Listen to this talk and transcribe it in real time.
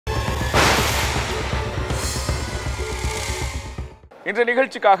இந்த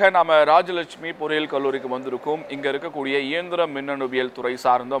நிகழ்ச்சிக்காக நாம ராஜலட்சுமி பொறியியல் கல்லூரிக்கு வந்திருக்கோம். இங்க இருக்கக்கூடிய இயந்திர மின்னணுவியல் துறை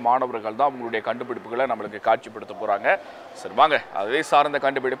சார்ந்த மாணவர்கள் தான் அவங்களுடைய கண்டுபிடிப்புகளை நம்மளுக்கு காட்சிப்படுத்த போறாங்க. சரி வாங்க, அதே சார்ந்த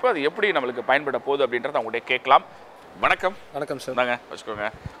கண்டுபிடிப்பு அது எப்படி நம்மளுக்கு பயன்பட போகுது அப்படின்றத அவங்களுடைய கேட்கலாம். வணக்கம். வணக்கம் சார். நாங்க வச்சுக்கோங்க.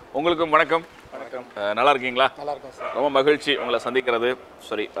 உங்களுக்கும் வணக்கம். வணக்கம். நல்லா இருக்கீங்களா? நல்லா இருக்கும் சார். ரொம்ப மகிழ்ச்சி உங்களை சந்திக்கிறது.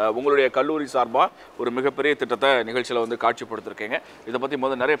 சரி, உங்களுடைய கல்லூரி சார்பாக ஒரு மிகப்பெரிய திட்டத்தை நிகழ்ச்சியில் வந்து காட்சிப்படுத்திருக்கீங்க. இதை பற்றி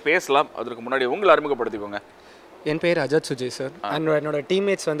முதல்ல நிறைய பேசலாம். அதற்கு முன்னாடி உங்களை அறிமுகப்படுத்திக்கோங்க. என் பேர் அஜத் சுஜய் சார். என்னோட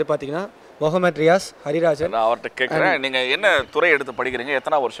டீம்மேட்ஸ் வந்து பார்த்தீங்கன்னா முகமது ரியாஸ், ஹரிராஜன். நான் அவர்கிட்ட கேட்குறேன், நீங்கள் என்ன துறை எடுத்து படிக்கிறீங்க,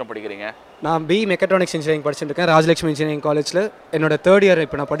 எத்தனை வருஷம் படிக்கிறீங்க? நான் பி மெக்கட்ரானிக்ஸ் இன்ஜினியரிங் படிச்சுட்டு இருக்கேன் ராஜலக்ஷ்மி இன்ஜினியரிங் காலேஜில். என்னோட 3rd இயர்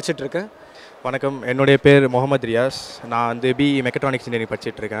இப்போ நான் படிச்சுட்டு இருக்கேன். வணக்கம், என்னுடைய பேர் முகமது ரியாஸ். நான் வந்து பி மெக்கட்ரானிக்ஸ் இன்ஜினியரிங்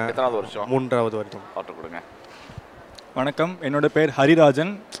படிச்சுட்டு இருக்கேன். எத்தனாவது வருஷம்? 3வது வருஷம். பார்த்து கொடுங்க. வணக்கம், என்னோட பேர்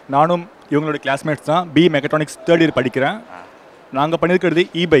ஹரிராஜன். நானும் இவங்களோட கிளாஸ்மேட்ஸ் தான். பி மெக்கட்ரானிக்ஸ் 3rd இயர் படிக்கிறேன். நாங்கள் பண்ணியிருக்கிறது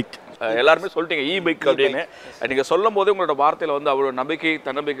இபைக். எல்லாருமே சொல்லிட்டீங்க இபைக் அப்படின்னு. நீங்கள் சொல்லும் போது உங்களோட வார்த்தையில் வந்து அவ்வளோ நம்பிக்கை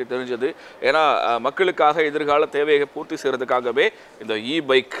தன்னம்பிக்கை தெரிஞ்சது. ஏன்னா மக்களுக்காக எதிர்கால தேவையை பூர்த்தி செய்கிறதுக்காகவே இந்த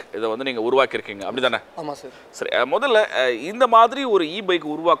இபைக் இதை வந்து நீங்கள் உருவாக்கியிருக்கீங்க, அப்படி தானே? ஆமாம் சார். சரி, முதல்ல இந்த மாதிரி ஒரு இபைக்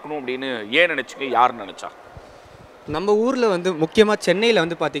உருவாக்கணும் அப்படின்னு ஏன் நினச்சிங்க, யார் நினச்சா? நம்ம ஊரில் வந்து முக்கியமாக சென்னையில்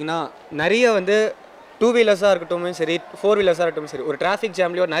வந்து பார்த்திங்கன்னா நிறைய வந்து 2 வீலர்ஸாக இருக்கட்டும் சரி, 4 வீலர்ஸாக இருக்கட்டும் சரி, ஒரு டிராஃபிக்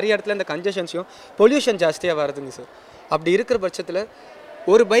ஜாம்லேயோ நிறைய இடத்துல இந்த கன்ஜஷன்ஸையும் பொல்யூஷன் ஜாஸ்தியாக வருதுங்க சார். அப்படி இருக்கிற பட்சத்தில்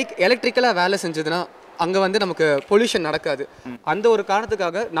ஒரு பைக் எலக்ட்ரிக்கலாக வேலை செஞ்சதுன்னா அங்கே வந்து நமக்கு பொல்யூஷன் நடக்காது. அந்த ஒரு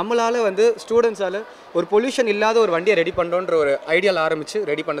காரணத்துக்காக நம்மளால் வந்து ஸ்டூடெண்ட்ஸால் ஒரு பொல்யூஷன் இல்லாத ஒரு வண்டியை ரெடி பண்ணுறோன்ற ஒரு ஐடியாவில் ஆரம்பித்து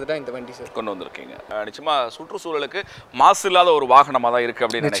ரெடி பண்ணது தான் இந்த வண்டி சார். கொண்டு வந்திருக்கீங்க. நிச்சயமாக சுற்றுச்சூழலுக்கு மாசு இல்லாத ஒரு வாகனமாக தான் இருக்குது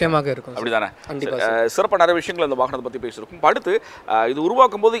அப்படின்னு நிச்சயமாக இருக்கும். அப்படி தானே? கண்டிப்பாக சிறப்பாக நிறைய விஷயங்கள் அந்த வாகனத்தை பற்றி பேசியிருக்கும். அடுத்து இது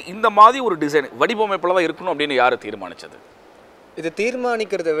உருவாக்கும் போது இந்த மாதிரி ஒரு டிசைன் வடிவமைப்பில் தான் இருக்கணும் அப்படின்னு யார் தீர்மானித்தது? இது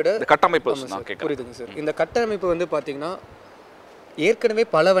தீர்மானிக்கிறத விட இந்த கட்டமைப்பு நான் கேட்குறேன். புரியுதுங்க சார். இந்த கட்டமைப்பு வந்து பார்த்தீங்கன்னா ஏற்கனவே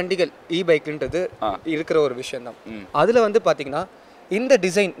பல வண்டிகள் இபைக்குன்றது இருக்கிற ஒரு விஷயம்தான். அதில் வந்து பார்த்தீங்கன்னா இந்த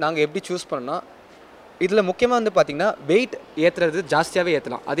டிசைன் நாங்கள் எப்படி சூஸ் பண்ணோம்னா, இதில் முக்கியமாக வந்து பார்த்தீங்கன்னா வெயிட் ஏற்றுறது ஜாஸ்தியாகவே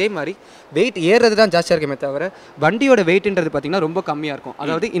ஏற்றலாம். அதே மாதிரி வெயிட் ஏறுறது தான் ஜாஸ்தியாக இருக்குமே தவிர வண்டியோட வெயிட்ன்றது பார்த்தீங்கன்னா ரொம்ப கம்மியாக இருக்கும்.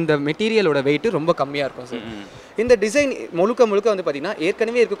 அதாவது இந்த மெட்டீரியலோட வெயிட்டு ரொம்ப கம்மியாக இருக்கும் சார். இந்த டிசைன் முழுக்க வந்து பார்த்தீங்கன்னா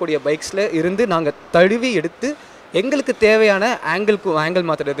ஏற்கனவே இருக்கக்கூடிய பைக்ஸில் இருந்து நாங்கள் தழுவி எடுத்து எங்களுக்கு தேவையான ஆங்கிள்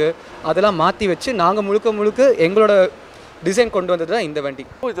மாற்றுறது அதெல்லாம் மாற்றி வச்சு நாங்கள் முழுக்க எங்களோட டிசைன் கொண்டு வந்தது தான் இந்த வண்டி.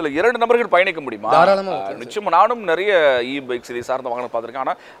 இதில் 2 நபர்கள் பயணிக்க முடியுமா? தாராளமாக. நிச்சயமாக நானும் நிறைய இபைக்ஸ் இதை சார்ந்த வாகனம் பார்த்துருக்கேன்.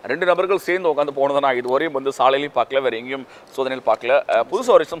 ஆனால் 2 நபர்கள் சேர்ந்து உட்காந்து போனதை நான் இதுவரையும் வந்து சாலையிலையும் பார்க்கல, வேறு எங்கேயும் சோதனையில் பார்க்கல.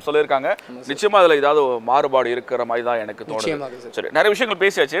 புதுசாக ஒரு விஷயம் சொல்லியிருக்காங்க. நிச்சயமாக அதில் ஏதாவது மாறுபாடு இருக்கிற மாதிரி தான் எனக்கு தோணுது. சரி, நிறைய விஷயங்கள்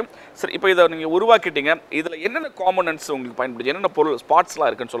பேசியாச்சு. சரி, இப்போ இதை நீங்கள் உருவாக்கிட்டீங்க. இதில் என்னென்ன காம்பனன்ட்ஸ் உங்களுக்கு பயன்படுத்தி என்னென்ன பொருள் ஸ்பாட்ஸ்லாம்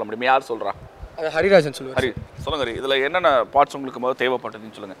இருக்குன்னு சொல்ல முடியுமா? யார் சொல்கிறா? ஹரிராஜன் சொல்லுவார். ஹரி சொல்லுங்க. ஹரி, இதில் என்னென்ன பார்ட்ஸ் உங்களுக்கு முதல்ல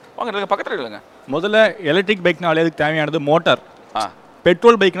தேவைப்பட்டதுன்னு சொல்லுங்கள். வாங்க பக்கத்தில் இல்லைங்க. முதல்ல எலக்ட்ரிக் பைக்னாலே அதுக்கு தேவையானது மோட்டார்.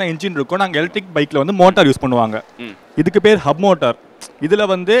 பெட்ரோல் பைக்னா இன்ஜின் இருக்கும். நாங்கள் எலக்ட்ரிக் பைக்கில் வந்து மோட்டார் யூஸ் பண்ணுவாங்க. இதுக்கு பேர் ஹப் மோட்டார். இதில்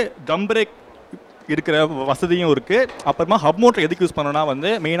வந்து ட்ரம் பிரேக் இருக்கிற வசதியும் இருக்குது. அப்புறமா ஹப் மோட்டர் எதுக்கு யூஸ் பண்ணோன்னா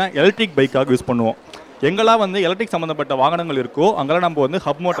வந்து மெயினாக எலக்ட்ரிக் பைக்காக யூஸ் பண்ணுவோம். எங்கெல்லாம் வந்து எலக்ட்ரிக் சம்மந்தப்பட்ட வாகனங்கள் இருக்கோ அங்கெல்லாம் நம்ம வந்து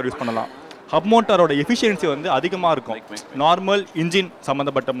ஹப் மோட்டார் யூஸ் பண்ணலாம். ஹப் மோட்டாரோட எஃபிஷியன்சி வந்து அதிகமாக இருக்கும் நார்மல் இன்ஜின்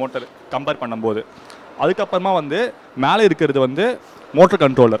சம்மந்தப்பட்ட மோட்டர் கம்பேர் பண்ணும்போது. அதுக்கப்புறமா வந்து மேலே இருக்கிறது வந்து மோட்டர்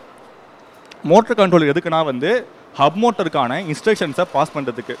கண்ட்ரோலர். மோட்டர் கண்ட்ரோலர் எதுக்குன்னா வந்து ஹப் மோட்டருக்கான இன்ஸ்ட்ரக்ஷன்ஸை பாஸ்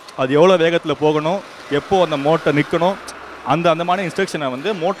பண்ணுறதுக்கு, அது எவ்வளோ வேகத்தில் போகணும், எப்போது அந்த மோட்டர் நிற்கணும், அந்த மாதிரி இன்ஸ்ட்ரக்ஷனை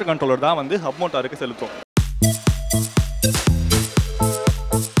வந்து மோட்டர் கண்ட்ரோலர் தான் வந்து ஹப் மோட்டாருக்கு செலுத்தும்.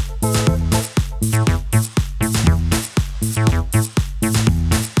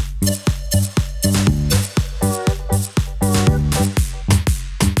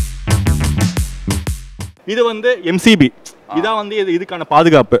 இது வந்து எம்சிபி. இதான் வந்து இதுக்கான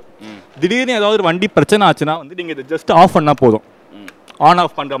பாதுகாப்பு. திடீர்னு ஏதாவது ஒரு வண்டி பிரச்சனை ஆச்சுன்னா வந்து நீங்கள் இதை ஜஸ்ட் ஆஃப் பண்ணால் போதும். ஆன்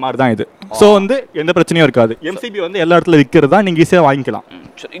ஆஃப் பண்ணுற மாதிரி தான் இது. ஸோ வந்து எந்த பிரச்சனையும் இருக்காது. எம்சிபி வந்து எல்லா இடத்துல விற்கிறது தான், நீங்கள் ஈஸியாக வாங்கிக்கலாம்.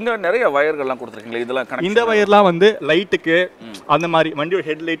 இங்கே நிறைய வயர்கள்லாம் கொடுத்துருக்கீங்களா? இதெல்லாம் இந்த வயர்லாம் வந்து லைட்டுக்கு அந்த மாதிரி வண்டியோட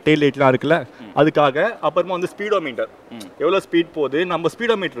ஹெட்லைட் டெயில் லைட்லாம் இருக்குல்ல அதுக்காக. அப்புறமா வந்து ஸ்பீடோமீட்டர், எவ்வளோ ஸ்பீட் போகுது நம்ம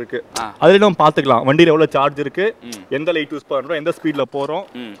ஸ்பீடோமீட்டர் இருக்குது, அதில் நம்ம பார்த்துக்கலாம் வண்டியில் எவ்வளோ சார்ஜ் இருக்குது, எந்த லைட் யூஸ் பண்ணுறோம், எந்த ஸ்பீடில் போகிறோம்.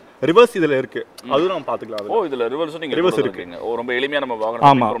 ரிவர்ஸ் இதில் இருக்குது, அதுவும் நம்ம பார்த்துக்கலாம். ஓ, இதில் ரிவர்ஸ் இருக்குங்க. ரொம்ப எளிமையாக நம்ம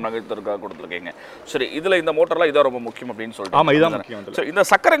வாகனம் நகர்த்துறதுக்காக கொடுத்துருக்கீங்க. சரி, இதில் இந்த மோட்டர்லாம் இதான் ரொம்ப முக்கியம் அப்படின்னு சொல்லிட்டு. ஆமாம், இதான் முக்கியம். சரி, இந்த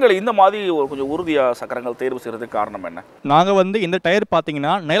சக்கரங்கள் இந்த மாதிரி ஒரு கொஞ்சம் உறுதியாக சக்கரங்கள் தேர்வு செய்கிறதுக்கு காரணம் என்ன? நாங்கள் வந்து இந்த டயர்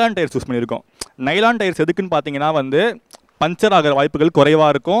பார்த்தீங்கன்னா நைலான் டயர்ஸ் யூஸ் பண்ணியிருக்கோம். நைலான் டயர்ஸ் எதுக்குன்னு பார்த்தீங்கன்னா வந்து பஞ்சர் ஆகிற வாய்ப்புகள்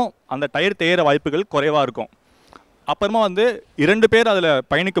குறைவாக இருக்கும், அந்த டயர் தேயிற வாய்ப்புகள் குறைவாக இருக்கும். அப்புறமா வந்து 2 பேர் அதில்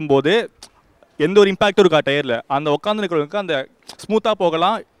பயணிக்கும் போது எந்த ஒரு இம்பாக்டும் இருக்கா டயரில், அந்த உட்காந்து இருக்கிறவங்களுக்கு அந்த ஸ்மூத்தாக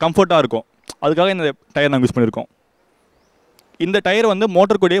போகலாம், கம்ஃபர்ட்டாக இருக்கும். அதுக்காக இந்த டயர் நாங்கள் யூஸ் பண்ணியிருக்கோம். இந்த டயர் வந்து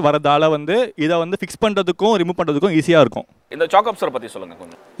மோட்டர் கூடயே வரதால வந்து இதை வந்து ஃபிக்ஸ் பண்ணுறதுக்கும் ரிமூவ் பண்ணுறதுக்கும் ஈஸியாக இருக்கும். இந்த சாக் அப்சரை பற்றி சொல்லுங்கள்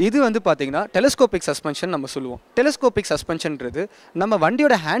கொஞ்சம். இது வந்து பார்த்தீங்கன்னா டெலஸ்கோபிக் சஸ்பென்ஷன் நம்ம சொல்லுவோம். டெலஸ்கோபிக் சஸ்பென்ஷன்ன்றது நம்ம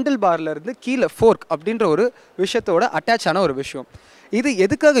வண்டியோட ஹேண்டில் பார்லேருந்து கீழே ஃபோர்க் அப்படின்ற ஒரு விஷயத்தோட அட்டாச் ஆன ஒரு விஷயம். இது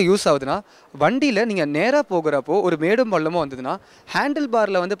எதுக்காக யூஸ் ஆகுதுன்னா, வண்டியில் நீங்கள் நேராக போகிறப்போ ஒரு மேடும் பள்ளமோ வந்ததுன்னா ஹேண்டில்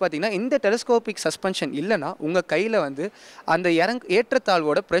பாரில் வந்து பார்த்தீங்கன்னா இந்த டெலஸ்கோபிக் சஸ்பென்ஷன் இல்லைன்னா உங்கள் கையில் வந்து அந்த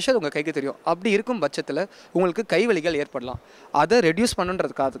ஏற்றத்தாழ்வோட ப்ரெஷர் உங்கள் கைக்கு தெரியும். அப்படி இருக்கும் பட்சத்தில் உங்களுக்கு கைவலிகள் ஏற்படலாம். அதை ரெடியூஸ்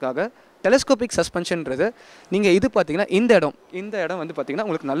பண்ணுன்றதுக்காக டெலஸ்கோபிக் சஸ்பென்ஷன்றது நீங்கள் இது பார்த்தீங்கன்னா இந்த இடம் வந்து பார்த்தீங்கன்னா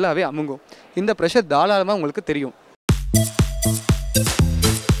உங்களுக்கு நல்லாவே அமுங்கும். இந்த ப்ரெஷர் தாராளமாக உங்களுக்கு தெரியும்.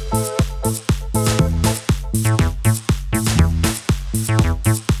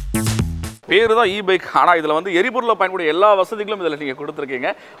 பேர் தான் இபைக், ஆனால் இதில் வந்து எரிபொருளை பயன்படுத்த எல்லா வசதிகளும் இதில் நீங்கள் கொடுத்துருக்கீங்க.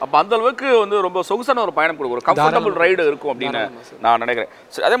 அப்போ அந்த அளவுக்கு வந்து ரொம்ப சொகுசான ஒரு பயணம் கொடுக்கும், ஒரு கம்ஃபர்டபுள் ரைடு இருக்கும் அப்படின்னு நான் நினைக்கிறேன்.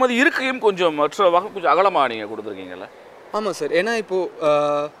 சரி, அதே மாதிரி இருக்கையும் கொஞ்சம் மற்ற வகை கொஞ்சம் அகலமாக நீங்கள் கொடுத்துருக்கீங்கல்ல? ஆமாம் சார். ஏன்னா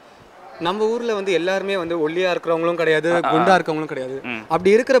இப்போது நம்ம ஊரில் வந்து எல்லாருமே வந்து ஒல்லியாக இருக்கிறவங்களும் கிடையாது, குண்டாக இருக்கிறவங்களும் கிடையாது.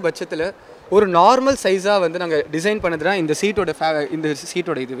 அப்படி இருக்கிற பட்சத்தில் ஒரு நார்மல் சைஸாக வந்து நாங்கள் டிசைன் பண்ணதுனா இந்த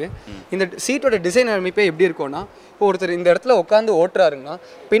சீட்டோட இதுவே இந்த சீட்டோட டிசைன் அமைப்பே எப்படி இருக்கும்னா, இப்போ ஒருத்தர் இந்த இடத்துல உட்காந்து ஓட்டுறாருங்கன்னா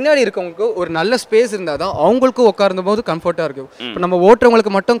பின்னாடி இருக்கவங்களுக்கு ஒரு நல்ல ஸ்பேஸ் இருந்தால் தான் அவங்களுக்கும் உட்கார்ந்த போது கம்ஃபர்ட்டாக இருக்கும். இப்போ நம்ம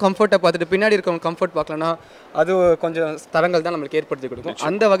ஓட்டுறவங்களுக்கு மட்டும் கம்ஃபர்ட்டை பார்த்துட்டு பின்னாடி இருக்கவங்க கம்ஃபர்ட் பார்க்கலன்னா அது கொஞ்சம் தரங்கள் தான் நம்மளுக்கு ஏற்படுத்தி கொடுக்கும்.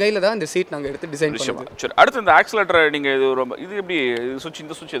 அந்த வகையில் தான் இந்த சீட் நாங்கள் எடுத்து டிசைன் பண்ணுவோம். சரி, அடுத்து இந்த ஆக்சிலேட்டரை நீங்கள் இது எப்படி இந்த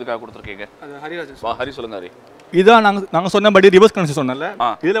சுவிட்ச் எதுக்காக கொடுத்துருக்கீங்க? ஹரி சொல்லுங்க. ஹரி, இதான் நாங்கள் சொன்னபடி ரிவர்ஸ் கனெக்ஷன் சொன்னல,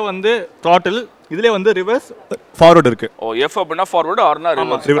 இதில் வந்து த்ராட்டில், இதில் வந்து ரிவர்ஸ் ஃபார்வர்டு இருக்கு. எஃப் அப்படின்னா ஃபார்வர்டு, ஆர்னா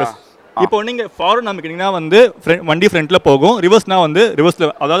ரிவர்ஸ். இப்போ நீங்கள் ஃபார்வர்டு நம்பிக்கிட்டீங்கன்னா வந்து வண்டி ஃப்ரண்ட்டில் போகும், ரிவர்ஸ்னா வந்து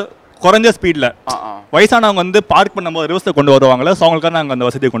ரிவர்ஸில், அதாவது குறைஞ்ச ஸ்பீடில் வயசானவங்க வந்து பார்க் பண்ணும்போது ரிவர்ஸில் கொண்டு வருவாங்களே, ஸோ அவங்களுக்காக நாங்கள் அந்த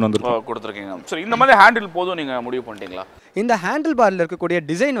வசதியை கொண்டு வந்துருக்கோம், கொடுத்துருக்கீங்க. சரி, இந்த மாதிரி ஹேண்டில் போதும் நீங்கள் முடிவு பண்ணிட்டீங்களா? இந்த ஹேண்டில் பாரில் இருக்கக்கூடிய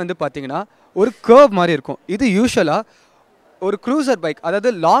டிசைன் வந்து பார்த்தீங்கன்னா ஒரு கர்வ் மாதிரி இருக்கும். இது யூஸ்வலாக ஒரு க்ரூசர் பைக், அதாவது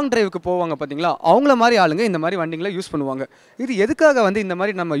லாங் டிரைவுக்கு போவாங்க பார்த்தீங்களா, அவங்கள மாதிரி ஆளுங்க இந்த மாதிரி வண்டிங்களை யூஸ் பண்ணுவாங்க. இது எதுக்காக வந்து இந்த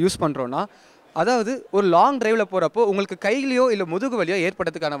மாதிரி நம்ம யூஸ் பண்ணுறோன்னா, அதாவது ஒரு லாங் டிரைவில் போகிறப்போ உங்களுக்கு கையிலையோ இல்லை முதுகு வலியோ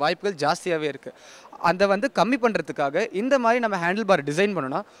ஏற்படுறதுக்கான வாய்ப்புகள் ஜாஸ்தியாகவே இருக்குது. அதை வந்து கம்மி பண்ணுறதுக்காக இந்த மாதிரி நம்ம ஹேண்டில் பார் டிசைன்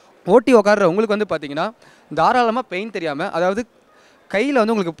பண்ணோன்னா ஓட்டி உட்கார்ற உங்களுக்கு வந்து பார்த்தீங்கன்னா தாராளமாக பெயின் தெரியாமல், அதாவது கையில்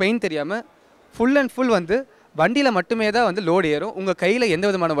வந்து உங்களுக்கு பெயின் தெரியாமல் ஃபுல் அண்ட் ஃபுல் வந்து வண்டியில் மட்டுமே தான் வந்து லோடு ஏறும். உங்கள் கையில் எந்த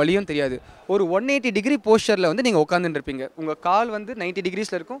விதமான வலியும் தெரியாது. ஒரு 180 டிகிரி போஸ்டரில் வந்து நீங்கள் உட்காந்துருப்பீங்க. உங்கள் கால் வந்து 90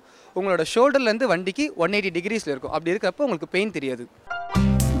 டிகிரிஸில் இருக்கும், உங்களோட ஷோல்டர்லேருந்து வண்டிக்கு 180 டிகிரிஸில் இருக்கும். அப்படி இருக்கிறப்போ உங்களுக்கு பெயின் தெரியாது.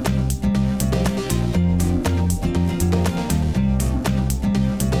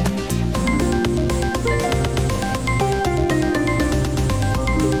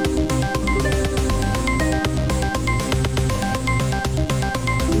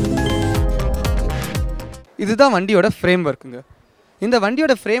 இதுதான் வண்டியோட ஃப்ரேம் ஒர்க்குங்க. இந்த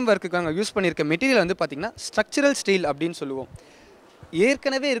வண்டியோட ஃப்ரேம் ஒர்க்குக்கு நாங்கள் யூஸ் பண்ணியிருக்க மெட்டீரியல் வந்து பார்த்திங்கன்னா ஸ்ட்ரக்சரல் ஸ்டீல் அப்படின்னு சொல்லுவோம்.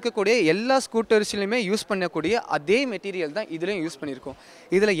 ஏற்கனவே இருக்கக்கூடிய எல்லா ஸ்கூட்டர்ஸ்லையுமே யூஸ் பண்ணக்கூடிய அதே மெட்டீரியல் தான் இதுலேயும் யூஸ் பண்ணியிருக்கோம்.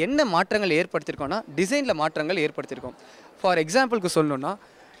 இதில் என்ன மாற்றங்கள் ஏற்படுத்தியிருக்கோம்னா, டிசைனில் மாற்றங்கள் ஏற்படுத்தியிருக்கோம். ஃபார் எக்ஸாம்பிளுக்கு சொல்லணுன்னா,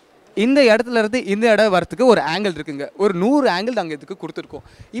 இந்த இடத்துலேருந்து இந்த இடம் வரத்துக்கு ஒரு ஆங்கிள் இருக்குங்க. ஒரு 100 ஆங்கிள் நாங்கள் இதுக்கு கொடுத்துருக்கோம்.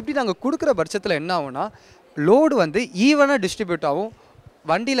 இப்படி நாங்கள் கொடுக்குற பட்சத்தில் என்ன ஆகும்னா, லோடு வந்து ஈவனாக டிஸ்ட்ரிபியூட் ஆகும்.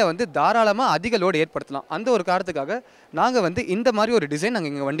 வண்டியில் வந்து தாராளமாக அதிக லோடு ஏற்படுத்தலாம். அந்த ஒரு காரணத்துக்காக நாங்கள் வந்து இந்த மாதிரி ஒரு டிசைன்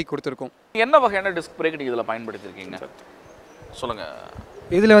நாங்கள் எங்கள் வண்டிக்கு கொடுத்துருக்கோம். என்ன வகையான டிஸ்க் பிரேக் நீங்கள் இதில் பயன்படுத்தியிருக்கீங்க சொல்லுங்கள்.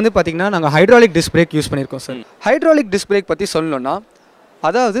 இதில் வந்து பார்த்திங்கன்னா நாங்கள் ஹைட்ராலிக் டிஸ்க் பிரேக் யூஸ் பண்ணியிருக்கோம் சார். ஹைட்ராலிக் டிஸ்க் பிரேக் பற்றி சொல்லணும்னா,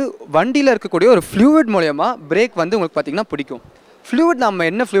 அதாவது வண்டியில் இருக்கக்கூடிய ஒரு ஃப்ளூயிட் மூலயமா பிரேக் வந்து உங்களுக்கு பார்த்திங்கன்னா பிடிக்கும். ஃப்ளூயிட் நம்ம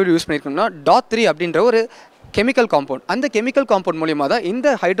என்ன ஃப்ளூயிட் யூஸ் பண்ணியிருக்கோம்னா DOT3 அப்படின்ற ஒரு கெமிக்கல் காம்பவுண்ட். அந்த கெமிக்கல் காம்பவுண்ட் மூலியமாக தான் இந்த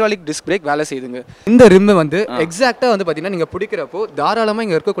ஹைட்ராலிக் டிஸ்க் பிரேக் வேலை செய்யுதுங்க. இந்த ரிம்மு வந்து எக்ஸாக்டாக வந்து பார்த்தீங்கன்னா நீங்கள் பிடிக்கிறப்போ தாராளமாக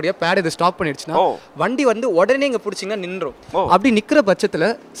இங்கே இருக்கக்கூடிய பேட் இதை ஸ்டாப் பண்ணிடுச்சுன்னா வண்டி வந்து உடனே இங்கே பிடிச்சிங்கன்னா நின்றும். அப்படி நிற்கிற பட்சத்தில்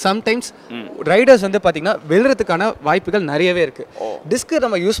சம்டைம்ஸ் ரைடர்ஸ் வந்து பார்த்தீங்கன்னா வெல்றதுக்கான வாய்ப்புகள் நிறையவே இருக்குது. டிஸ்க்கு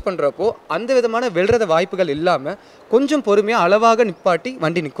நம்ம யூஸ் பண்ணுறப்போ அந்த விதமான வெல்றத வாய்ப்புகள் இல்லாமல் கொஞ்சம் பொறுமையாக அளவாக நிப்பாட்டி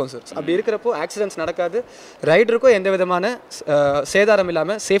வண்டி நிற்கும் சார். அப்படி இருக்கிறப்போ ஆக்சிடென்ட்ஸ் நடக்காது, ரைடருக்கும் எந்த விதமான சேதாரம்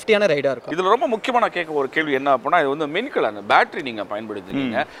இல்லாமல் சேஃப்டியான ரைடாக இருக்கும். இதில் ரொம்ப முக்கியமான கேட்க ஒரு கேள்வி என்ன அப்படின்னா, இது வந்து மென்கலன் பேட்டரி நீங்கள்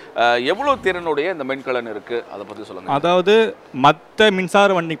பயன்படுத்துறீங்க. எவ்வளோ திறனுடைய இந்த மென்கலன் இருக்குது, அதை பற்றி சொல்லுங்கள். அதாவது மற்ற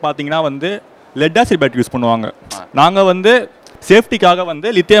மின்சார வண்டிக்கு பார்த்தீங்கன்னா வந்து லெட் ஆசிட் பேட்டரி யூஸ் பண்ணுவாங்க. நாங்கள் வந்து சேஃப்டிக்காக வந்து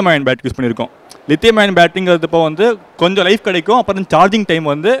லித்தியம் அயன் பேட்டரி யூஸ் பண்ணியிருக்கோம். லித்தியம் அயன் பேட்டரிங்கிறது இப்போ வந்து கொஞ்சம் லைஃப் கிடைக்கும், அப்புறம் சார்ஜிங்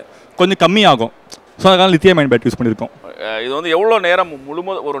டைம் வந்து கொஞ்சம் கம்மியாகும். ஸோ அதனால் லித்தியம் அயன் பேட்டரி யூஸ் பண்ணியிருக்கோம். இது வந்து எவ்வளோ நேரம்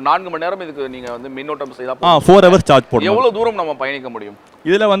முழுவதும் ஒரு 4 மணி நேரம் இதுக்கு நீங்கள் வந்து மின்னோட்டம் செய்தால் 4 ஹவர்ஸ் சார்ஜ் போடணும். எவ்வளோ தூரம் நம்ம பயணிக்க முடியும்?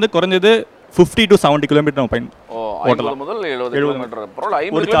 இதில் வந்து குறைஞ்சது 50 to 70 கிலோமீட்டர் நம்ம முதல் 70 கிலோமீட்டர்.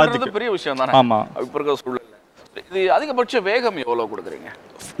 பரவாயில்ல, 50 கிலோமீட்டர் பெரிய விஷயம் தானே. ஆமாம், இப்போ இருக்கிற சூழ்நிலை. இது அதிகபட்ச வேகம் எவ்வளோ கொடுக்குறீங்க?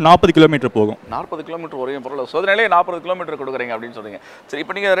 40 கிலோமீட்டர் போகும். 40 கிலோமீட்டர் வரையும் பொருள் சோதனையிலே 40 கிலோமீட்டர் கொடுக்குறீங்க அப்படின்னு சொல்றீங்க. சரி,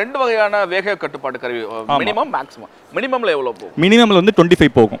 இப்போ நீங்கள் 2 வகையான வேக கட்டுப்பாட்டு கருவி, மினிமம் மேக்ஸிமம். மினிமம்ல எவ்வளோ போகும்? மினிமம்ல வந்து 25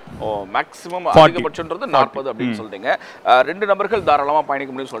 போகும். ஓ, மேக்ஸிமம் அதிகபட்சம்ன்றது 40 அப்படின்னு சொல்றீங்க. 2 நபர்கள் தாராளமாக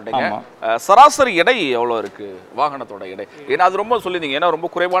பயணிக்க முடியும்னு சொல்லிட்டீங்க. சராசரி எடை எவ்வளோ இருக்கு வாகனத்தோட எடை? ஏன்னா அது ரொம்ப சொல்லியிருந்தீங்க, ஏன்னா ரொம்ப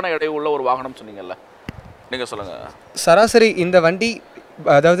குறைவான எடை உள்ள ஒரு வாகனம் சொன்னீங்கல்ல, நீங்க சொல்லுங்க. சராசரி இந்த வண்டி,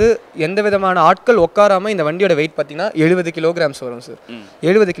 அதாவது எந்த விதமான ஆட்கள் உட்காராமல் இந்த வண்டியோட வெயிட் பார்த்தீங்கன்னா 70 கிலோகிராம்ஸ் வரும் சார்.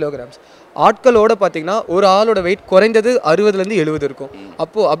 70 கிலோகிராம்ஸ். ஆட்களோட பார்த்தீங்கன்னா ஒரு ஆளோட வெயிட் குறைந்தது 60லேருந்து 70 இருக்கும்.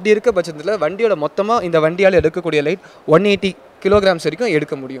 அப்போது அப்படி இருக்க பட்சத்தில் வண்டியோட மொத்தமாக இந்த வண்டியால் எடுக்கக்கூடிய லைட் 180 கிலோகிராம்ஸ் வரைக்கும்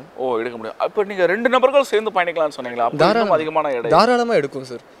எடுக்க முடியும். ஓ, எடுக்க முடியும். அப்போ நீங்கள் 2 நபர்கள் சேர்ந்து பயணிக்கலாம்னு சொன்னீங்களா? தாராளமாக அதிகமான எடை தாராளமாக எடுக்கும்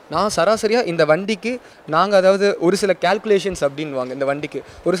சார். நான் சராசரியாக இந்த வண்டிக்கு நாங்கள் அதாவது ஒரு சில கேல்குலேஷன்ஸ் அப்படின்வாங்க, இந்த வண்டிக்கு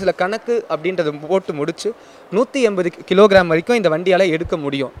ஒரு சில கணக்கு அப்படின்றத போட்டு முடிச்சு 180 கிலோகிராம் வரைக்கும் இந்த வண்டியால் எடுக்க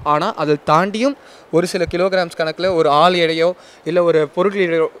முடியும். ஆனால் அதை தாண்டியும் ஒரு சில கிலோகிராம்ஸ் கணக்கில் ஒரு ஆள் எடையோ இல்லை ஒரு பொருள்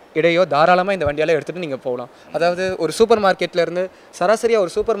இடையோ தாராளமாக இந்த வண்டியால் எடுத்துகிட்டு நீங்கள் போகலாம். அதாவது ஒரு சூப்பர் மார்க்கெட்லேருந்து சராசரியாக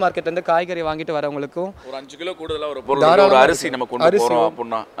ஒரு சூப்பர் மார்க்கெட்லேருந்து காய்கறி வாங்கிட்டு வரவங்களுக்கும் ஒரு 5 கிலோ கூடுதலாக ஒரு பொருள், ஒரு அரிசி நம்ம கொண்டு போகிறோம்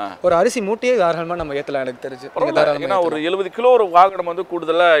அப்படின்னா ஒரு அரிசி மூட்டையே தாராளமாக நம்ம ஏற்றலாம். எனக்கு தெரிஞ்சு ஏன்னா ஒரு 70 கிலோ ஒரு வாகனம் வந்து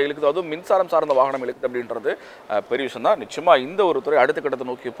கூடுதலாக இழுக்குது, அதுவும் மின்சாரம் சார்ந்த வாகனம் இழுக்குது அப்படின்றது பெரிய விஷயம் தான். நிச்சயமாக இந்த ஒரு துறை அடுத்த கட்டத்தை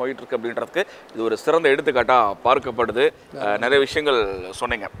நோக்கி போயிட்டு இருக்கு அப்படின்றதுக்கு இது ஒரு சிறந்த எடுத்துக்காட்டாக பார்க்கப்படுது. நிறைய விஷயங்கள்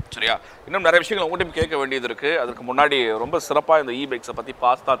சொன்னீங்க, சரியா? இன்னும் நிறைய விஷயங்கள் உங்கள்கிட்ட கேட்க வேண்டியது இருக்குது. அதுக்கு முன்னாடி ரொம்ப சிறப்பாக இந்த இ-பைக்ஸை பற்றி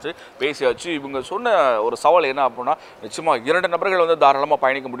பேசியாச்சு. இவங்க சொன்ன ஒரு சவால் என்ன அப்படின்னா, நிச்சயமாக 2 நபர்கள் வந்து தாராளமாக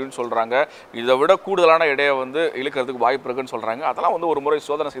பயணிக்க முடியும்னு சொல்கிறாங்க. இதை விட கூடுதலான இடையை வந்து இழுக்கிறதுக்கு வாய்ப்பு இருக்குன்னு சொல்கிறாங்க. அதெல்லாம் வந்து ஒரு முறை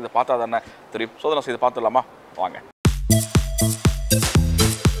சோதனை செய்து பார்த்தா தானே தெரியும். சோதனை செய்து பார்த்துடலாமா? வாங்க.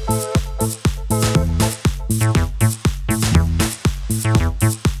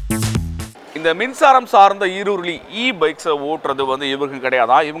 இந்த மின்சாரம் சார்ந்த ஈருருளி இ-பைக்ஸை ஓட்டுறது வந்து இவங்க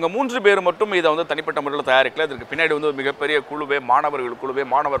கிடையாதான். இவங்க 3 பேர் மட்டும் இதை வந்து தனிப்பட்ட முறையில் தயாரிக்கல. இதற்கு பின்னாடி வந்து ஒரு மிகப்பெரிய குழுவே, மாணவர்கள் குழுவே,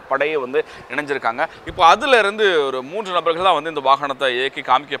 மாணவர் படையே வந்து இணைஞ்சிருக்காங்க. இப்போ அதுல இருந்து ஒரு 3 நபர்கள் தான் வந்து இந்த வாகனத்தை இயக்கி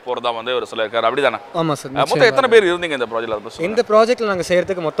காமிக்க போறதா வந்து அவர் சொல்லியிருக்காரு. அப்படிதானே? ஆமாம் சார். மொத்தம் எத்தனை பேர் இருந்தீங்க இந்த ப்ராஜெக்ட்ல? இந்த ப்ராஜெக்ட்ல நாங்கள்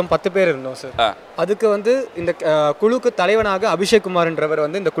செய்யறதுக்கு மொத்தம் 10 பேர் இருந்தோம் சார். அதுக்கு வந்து இந்த குழுக்கு தலைவனாக அபிஷேக் குமார்ன்றவர்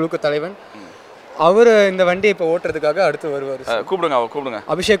வந்து இந்த குழுக்கு தலைவன். அவர் இந்த வண்டியை இப்போ ஓட்டுறதுக்காக அடுத்து வருவார். கூப்பிடுங்க.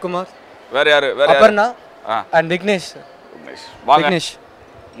 அபிஷேக் குமார், வேற யாரு? அபர்ணா அண்ட் விக்னேஷ். வாங்க.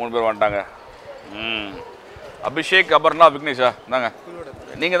 3 பேர் வந்துட்டாங்க. அபிஷேக், அபர்ணா, விக்னேஷா. நாங்க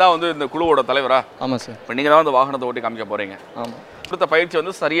நீங்க தான் வந்து இந்த குழுவோட தலைவரா? ஆமாம் சார். இப்போ நீங்க தான் வந்து வாகனத்தை ஓட்டி காமிக்க போறீங்க. ஆமாம். கொடுத்த பயிற்சி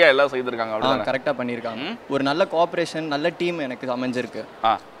வந்து சரியா எல்லாம் செய்திருக்காங்க? அப்படிதான் கரெக்டாக பண்ணியிருக்காங்க. ஒரு நல்ல கோஆப்ரேஷன், நல்ல டீம் எனக்கு அமைஞ்சிருக்கு.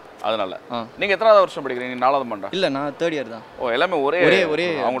 அதனால நீங்க எத்தனாவது வருஷம் படிக்கிறீங்க? 4வது மண்டா? இல்லை, நான் 3rd year தான். ஓ, எல்லாமே ஒரே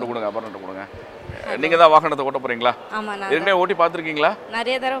அவங்கள்ட்ட கொடுங்க, அபர்ணாட்ட கொடுங்க. நீங்க தான் வாகனத்தை ஓட்ட போறீங்களா? ஆமா, நான் ஏற்கனவே ஓட்டி பார்த்துருக்கீங்களா?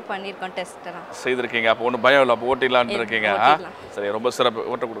 நிறைய தடவை பண்ணியிருக்கோம், டெஸ்ட்லாம் செய்திருக்கீங்க. அப்போ ஒன்றும் பயம் இல்லை, அப்போ ஓட்டிடலான்னு இருக்கீங்க. சரி, ரொம்ப சிறப்பு.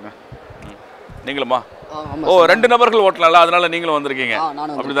 ஓட்ட கொடுங்க. நீங்களுமா? ஓ, 2 நபர்கள் ஓட்டலாம்ல, அதனால நீங்களும் வந்திருக்கீங்க,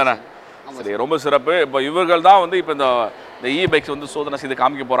 அப்படிதானே? சரி, ரொம்ப சிறப்பு. இப்போ இவர்கள் தான் வந்து இப்போ இந்த இ-பைக்ஸ் வந்து சோதனை செய்து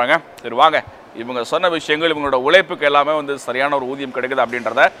காமிக்க போறாங்க. சரி, வாங்க. இவங்க சொன்ன விஷயங்கள், இவங்களோட உழைப்புக்கு எல்லாமே வந்து சரியான ஒரு ஊதியம் கிடைக்குது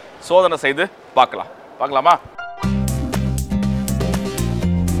அப்படின்றத சோதனை செய்து பார்க்கலாமா?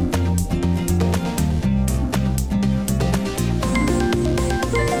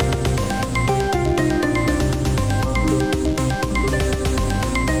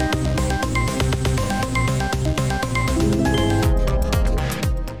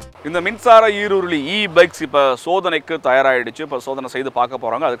 இந்த மின்சார ஈருருளி இ-பைக்ஸ் இப்போ சோதனைக்கு தயாராகிடுச்சு. இப்போ சோதனை செய்து பார்க்க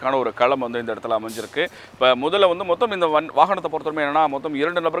போகிறாங்க. அதுக்கான ஒரு களம் வந்து இந்த இடத்துல அமைஞ்சிருக்கு. இப்போ முதல்ல வந்து மொத்தம் இந்த வாகனத்தை பொறுத்தவரை என்னென்னா, மொத்தம்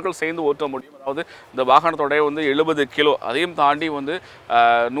 2 நபர்கள் சேர்ந்து ஓட்ட முடியும். அதாவது இந்த வாகனத்தோடைய வந்து 70 கிலோ, அதையும் தாண்டி வந்து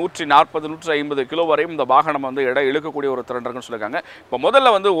 140, 150 கிலோ வரையும் இந்த வாகனம் வந்து எடை இழுக்கக்கூடிய ஒரு திறன் இருக்குன்னு சொல்லியிருக்காங்க. இப்போ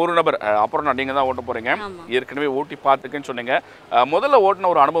முதல்ல வந்து ஒரு நபர், அப்புறம் நீங்கள் தான் ஓட்ட போகிறீங்க. ஏற்கனவே ஓட்டி பார்த்துக்குன்னு சொன்னீங்க. முதல்ல ஓட்டின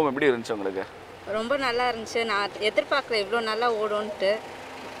ஒரு அனுபவம் எப்படி இருந்துச்சு உங்களுக்கு? ரொம்ப நல்லா இருந்துச்சு. நான் எதிர்பார்க்கல இவ்வளோ நல்லா ஓடும்ன்ட்டு.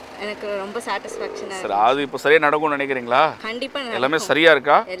 எனக்கு ரொம்ப சாட்டிஸ்ஃபேக்ஷனாக இருக்கு. சரி, அது இப்போ சரியாக நடக்கும்னு நினைக்கிறீங்களா? கண்டிப்பாக எல்லாமே சரியாக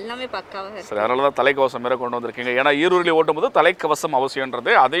இருக்கா? எல்லாமே பக்காவாக இருக்கு. சரி, அதனால தான் தலைக்கவசம் வேற கொண்டு வந்திருக்கீங்க. ஏன்னா ஈருருளி ஓட்டும் போது தலைக்கவசம்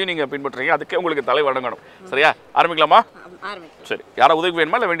அவசியன்றது, அதையும் நீங்கள் பின்பற்றுறீங்க. அதுக்கே உங்களுக்கு தலை வணங்கணும். சரியா? ஆரம்பிக்கலாமா? ஆரம்பிக்கலாம். சரி, யாராவது உதவி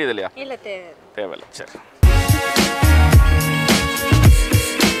வேணுமா இல்லை வேண்டியது இல்லையா? இல்லை, தேவையில்லை. சரி.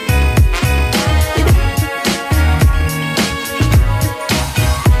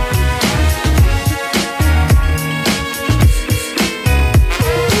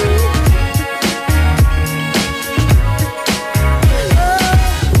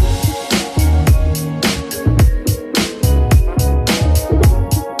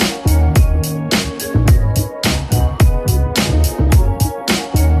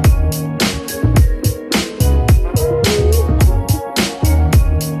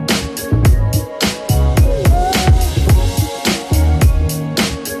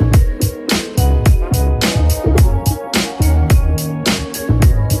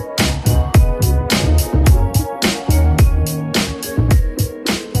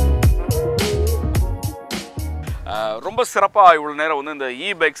 சிறப்பாக இவ்வளோ நேரம் வந்து இந்த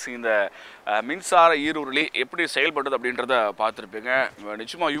இ-பைக்ஸ் இந்த மின்சார ஈருருளி எப்படி செயல்படுது அப்படின்றத பார்த்துருப்பீங்க.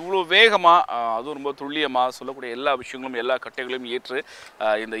 நிச்சயமாக இவ்வளோ வேகமாக அதுவும் ரொம்ப துல்லியமாக சொல்லக்கூடிய எல்லா விஷயங்களும் எல்லா கட்டைகளையும் ஏற்று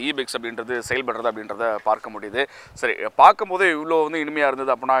இந்த இ-பைக்ஸ் அப்படின்றது செயல்படுறது அப்படின்றத பார்க்க முடியுது. சரி, பார்க்கும்போதே இவ்வளோ வந்து இனிமையாக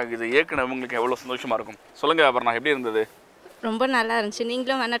இருந்தது அப்படின்னா இது ஏற்கனவே எவ்வளோ சந்தோஷமாக இருக்கும். சொல்லுங்கள் அபர்ணா, எப்படி இருந்தது? ரொம்ப நல்லா இருந்துச்சு.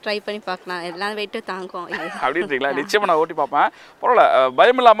 நீங்களும் வேணால் ட்ரை பண்ணி பார்க்கலாம், எல்லாம் வெயிட்டும் தாங்கும் அப்படின்றீங்களா? நிச்சயமாக நான் ஓட்டி பார்ப்பேன். பரவாயில்ல,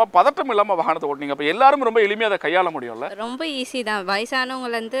 பயம் இல்லாமல் பதட்டம் இல்லாமல் வாகனத்தை ஓட்டினீங்க. அப்போ எல்லாரும் ரொம்ப எளிமையாக அதை கையாள முடியும்ல? ரொம்ப ஈஸி தான்.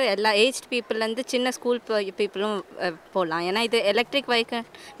 வயசானவங்கலேருந்து எல்லா ஏஜ் பீப்புள்லேருந்து சின்ன ஸ்கூல் பீப்புளும் போகலாம். ஏன்னா இது எலக்ட்ரிக்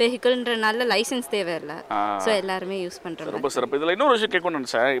வெஹிக்கிள்ன்றனால லைசன்ஸ் தேவையில்லை. ஸோ எல்லாருமே யூஸ் பண்ணுறோம். ரொம்ப சிறப்பு. இதில் இன்னொரு விஷயம் கேட்கணும்னு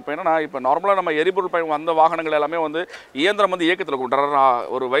நினச்சேன். இப்போ என்னன்னா, இப்போ நார்மலாக நம்ம எரிபொருள் பயணம் வந்த வாகனங்கள் எல்லாமே வந்து இயந்திரம் வந்து இயக்கத்தில் கொண்டு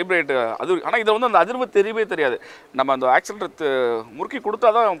ஒரு வைப்ரேட் அது. ஆனால் இதை வந்து அந்த அதிர்வு தெரியவே தெரியாது. நம்ம அந்த ஆக்சிடென்ட் முறுக்கி கொடுத்தா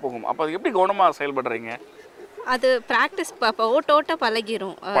தான் போகும். அப்போ அது எப்படி கவனமாக செயல்படுறீங்க? அது ப்ராக்டிஸ் ஓட்ட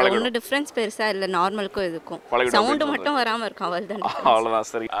பழகிரும். ஒன்றும் டிஃப்ரென்ஸ் பெருசாக இல்லை நார்மலுக்கும் இதுக்கும். சவுண்டு மட்டும் வராமல் இருக்கும், அவ்வளோதான். அவ்வளோதான்.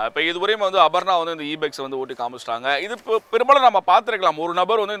 சரி, இப்போ இதுவரையும் வந்து அபர்ணா வந்து இந்த இ-பைக்ஸ் வந்து ஓட்டி காமிச்சிட்டாங்க. இது இப்போ பெரும்பாலும் நம்ம பார்த்துருக்கலாம், ஒரு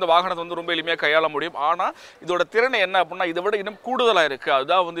நபர் வந்து இந்த வாகனத்தை வந்து ரொம்ப எளிமையாக கையாள முடியும். ஆனால் இதோட திறனை என்ன அப்படின்னா இதை விட இன்னும் கூடுதலாக இருக்குது.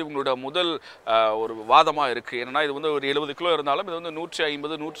 அதுதான் வந்து இவங்களோட முதல் ஒரு வாதமாக இருக்குது. ஏன்னா இது வந்து ஒரு 70 கிலோ இருந்தாலும் இது வந்து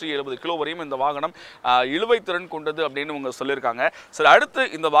 150 170 கிலோ வரையும் இந்த வாகனம் இழுவை திறன் கொண்டது அப்படின்னு இவங்க சொல்லியிருக்காங்க. சரி, அடுத்து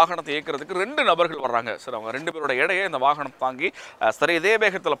இந்த வாகனத்தை இயக்கிறதுக்கு 2 நபர்கள் வர்றாங்க. சரி, அவங்க 2 பேரோட எடையை இந்த வாகனம் தாங்கி சரி இதே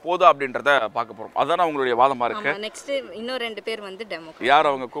வேகத்துல போதா அப்படின்றத பார்க்க போறோம். அதான் உங்களுடைய வாதமா இருக்கு. நெக்ஸ்ட் இன்னும் 2 பேர் வந்து டெமோ. யார்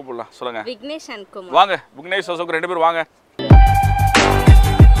அவங்க? கூப்பிடலாம், சொல்லுங்க. விக்னேஷ் அண்ட் குமார். வாங்க, விக்னேஷ் அசோக் 2 பேர் வாங்க.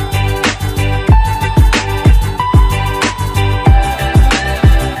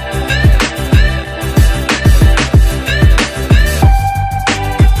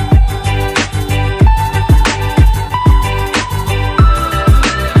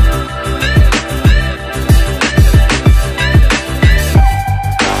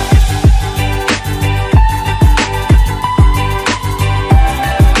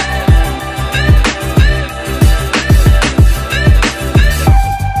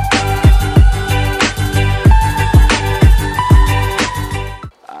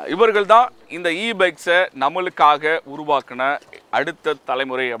 இவர்கள் தான் இந்த இ-பைக்ஸை நம்மளுக்காக உருவாக்கின அடுத்த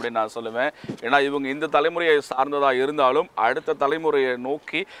தலைமுறை அப்படின்னு நான் சொல்லுவேன். ஏன்னா இவங்க இந்த தலைமுறையை சார்ந்ததாக இருந்தாலும் அடுத்த தலைமுறையை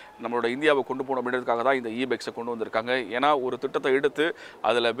நோக்கி நம்மளோட இந்தியாவை கொண்டு போகணும் அப்படின்றதுக்காக தான் இந்த இ-பைக்ஸை கொண்டு வந்திருக்காங்க. ஏன்னா ஒரு திட்டத்தை எடுத்து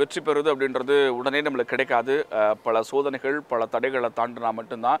அதில் வெற்றி பெறுது அப்படின்றது உடனே நம்மளுக்கு கிடைக்காது. பல சோதனைகள் பல தடைகளை தாண்டினா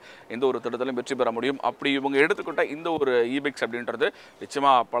மட்டும்தான் எந்த ஒரு திட்டத்திலும் வெற்றி பெற முடியும். அப்படி இவங்க எடுத்துக்கிட்ட இந்த ஒரு இ-பைக்ஸ் அப்படின்றது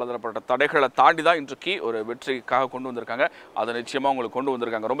நிச்சயமாக பலதரப்பட்ட தடைகளை தாண்டி தான் இன்றைக்கு ஒரு வெற்றிக்காக கொண்டு வந்திருக்காங்க. அதை நிச்சயமாக உங்களுக்கு கொண்டு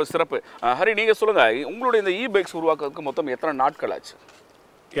வந்திருக்காங்க. ரொம்ப சிறப்பு. ஹரி, நீங்கள் சொல்லுங்கள், உங்களுடைய இந்த இ-பைக்ஸ் உருவாக்குறதுக்கு மொத்தம் எத்தனை நாட்கள் ஆச்சு?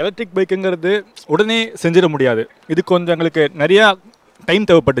 எலக்ட்ரிக் பைக்குங்கிறது உடனே செஞ்சிட முடியாது. இது கொஞ்சம் எங்களுக்கு நிறையா டைம்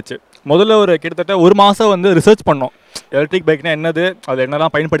தேவைப்பட்டுச்சு. முதல்ல ஒரு கிட்டத்தட்ட 1 மாதம் வந்து ரிசர்ச் பண்ணோம். எலக்ட்ரிக் பைக்னா என்னது, அதில்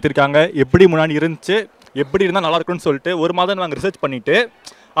என்னெல்லாம் பயன்படுத்தியிருக்காங்க, எப்படி முன்னாடி இருந்துச்சு, எப்படி இருந்தால் நல்லாயிருக்குன்னு சொல்லிட்டு 1 மாதம் நாங்கள் ரிசர்ச் பண்ணிவிட்டு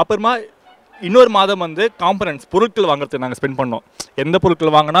அப்புறமா இன்னொரு மாதம் வந்து காம்பனன்ட்ஸ் பொருட்கள் வாங்குறதுக்கு நாங்கள் ஸ்பெண்ட் பண்ணோம். எந்த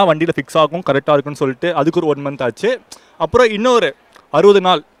பொருட்கள் வாங்கினா வண்டியில் ஃபிக்ஸ் ஆகும், கரெக்டாக இருக்குன்னு சொல்லிட்டு அதுக்கு ஒரு 1 மந்த் ஆச்சு. அப்புறம் இன்னொரு 60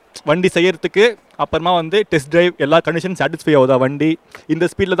 நாள் வண்டி செய்யறதுக்கு, அப்புறமா வந்து டெஸ்ட் டிரைவ் எல்லா கண்டிஷன் சாட்டிஸ்ஃபை ஆகுதா, வண்டி இந்த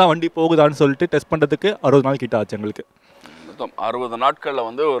ஸ்பீடில் தான் வண்டி போகுதான்னு சொல்லிட்டு டெஸ்ட் பண்ணுறதுக்கு 60 நாள் கிட்ட ஆச்சு எங்களுக்கு. மொத்தம் 60 நாட்களில்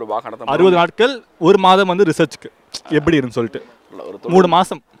வந்து ஒரு வாகனத்தை 60 நாட்கள் 1 மாதம் வந்து ரிசர்ச்சுக்கு எப்படி இருக்குன்னு சொல்லிட்டு 3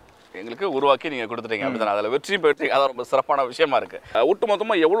 மாதம் எங்களுக்கு உருவாக்கி நீங்கள் கொடுத்துட்டீங்க. அப்படிதான் அதில் வெற்றி பெற்றீங்க. அதான் ரொம்ப சிறப்பான விஷயமா இருக்குது. ஒட்டு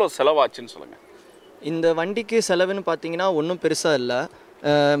மொத்தமாக எவ்வளோ செலவாச்சுன்னு சொல்லுங்கள். இந்த வண்டிக்கு செலவுன்னு பார்த்தீங்கன்னா ஒன்றும் பெருசாக இல்லை.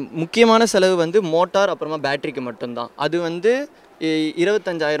 முக்கியமான செலவு வந்து மோட்டார் அப்புறமா பேட்டரிக்கு மட்டும்தான். அது வந்து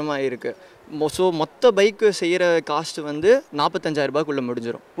 25,000 இருக்குது. ஸோ மொத்த பைக்கு செய்கிற காஸ்ட் வந்து 45,000 ரூபாய்க்குள்ளே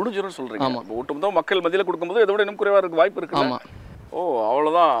முடிஞ்சிடும் சொல்கிறீங்க. ஆமாம். ஒட்டுமொத்தம் மக்கள் மத்தியில் கொடுக்கும்போது இதை விட இன்னும் குறைவாக இருக்க வாய்ப்பு இருக்குது. ஆமாம். ஓ,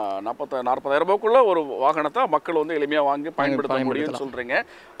 அவ்வளோதான். 40,000 ரூபாய்க்குள்ள ஒரு வாகனத்தை மக்கள் வந்து எளிமையாக வாங்கி பயன்படுத்த முடியும்னு சொல்கிறீங்க.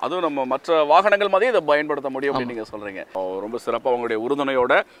 அதுவும் நம்ம மற்ற வாகனங்கள் மாதிரியே இதை பயன்படுத்த முடியும் அப்படின்னு நீங்கள் சொல்கிறீங்க. ரொம்ப சிறப்பாக உங்களுடைய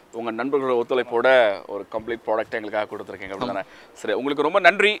உறுதுணையோட உங்கள் நண்பர்களோட ஒத்துழைப்போட ஒரு கம்ப்ளீட் ப்ராடக்ட்டை எங்களுக்காக கொடுத்துருக்கீங்க. அப்படிதானே? சரி, உங்களுக்கு ரொம்ப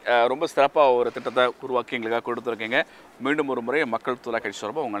நன்றி. ரொம்ப சிறப்பாக ஒரு திட்டத்தை உருவாக்கி எங்களுக்காக கொடுத்துருக்கீங்க. மீண்டும் ஒரு முறை மக்கள் தொலைக்காட்சி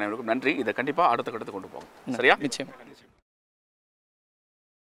சார்பாக உங்கள் அனைவருக்கும் நன்றி. இதை கண்டிப்பாக அடுத்த கட்டத்துக்கு கொண்டு போங்க. சரியா? நிச்சயம்.